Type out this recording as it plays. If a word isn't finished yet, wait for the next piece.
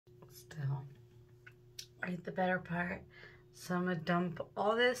ain't the better part. So I'm gonna dump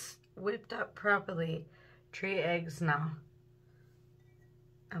all this whipped up properly. 3 eggs now.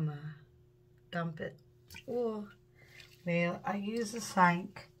 I'm gonna dump it. Oh, well, I use a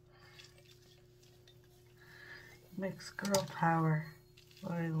sink. Mixed girl power.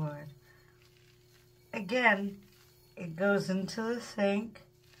 Lord, Lord. Again, it goes into the sink.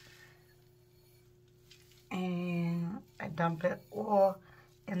 And I dump it all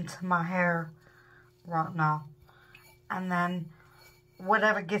into my hair right now. And then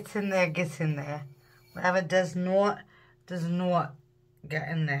whatever gets in there, gets in there. Whatever does not get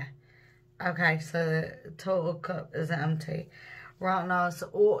in there. Okay, so the total cup is empty. Right now it's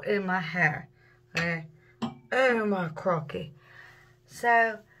all in my hair. Okay. Oh my crocky.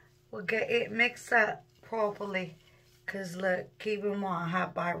 So we'll get it mixed up properly. Cause look, keep in mind I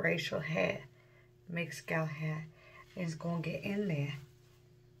have biracial hair. Mixed girl hair. It's gonna get in there.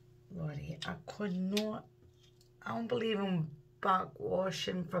 Lordy, I could not. I don't believe in back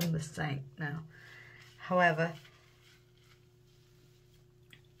washing from the sink now. However,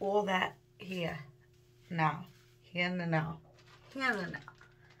 all that here, now, here and the now, here and the now.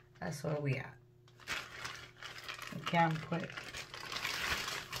 That's where we at. We can't put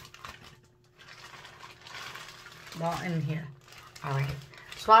that in here. All right.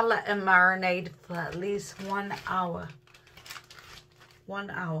 So I let it marinate for at least 1 hour. 1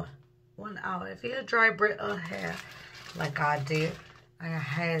 hour. 1 hour. If you have dry, brittle hair, like I do, my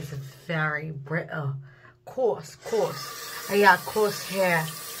hair is very brittle. Coarse. I got coarse hair,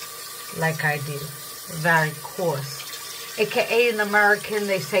 like I do. Very coarse. AKA in American,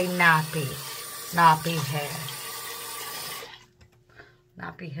 they say nappy. Nappy hair.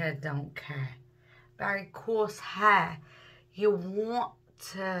 Nappy hair don't care. Very coarse hair. You want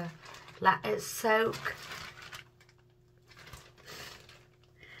to let it soak.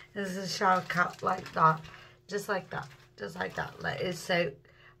 This is a shower cap like that. Just like that. Just like that. Let it soak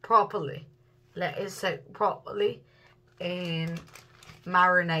properly. Let it soak properly and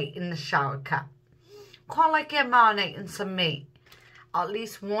marinate in the shower cap. Kind of like you're marinating some meat. At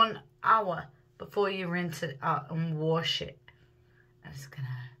least 1 hour before you rinse it out and wash it. It's gonna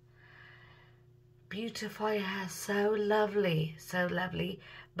beautify your hair so lovely. So lovely.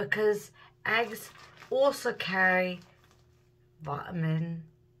 Because eggs also carry vitamin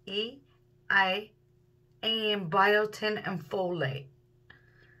E, A, and biotin and folate.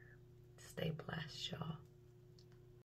 Stay blessed, y'all.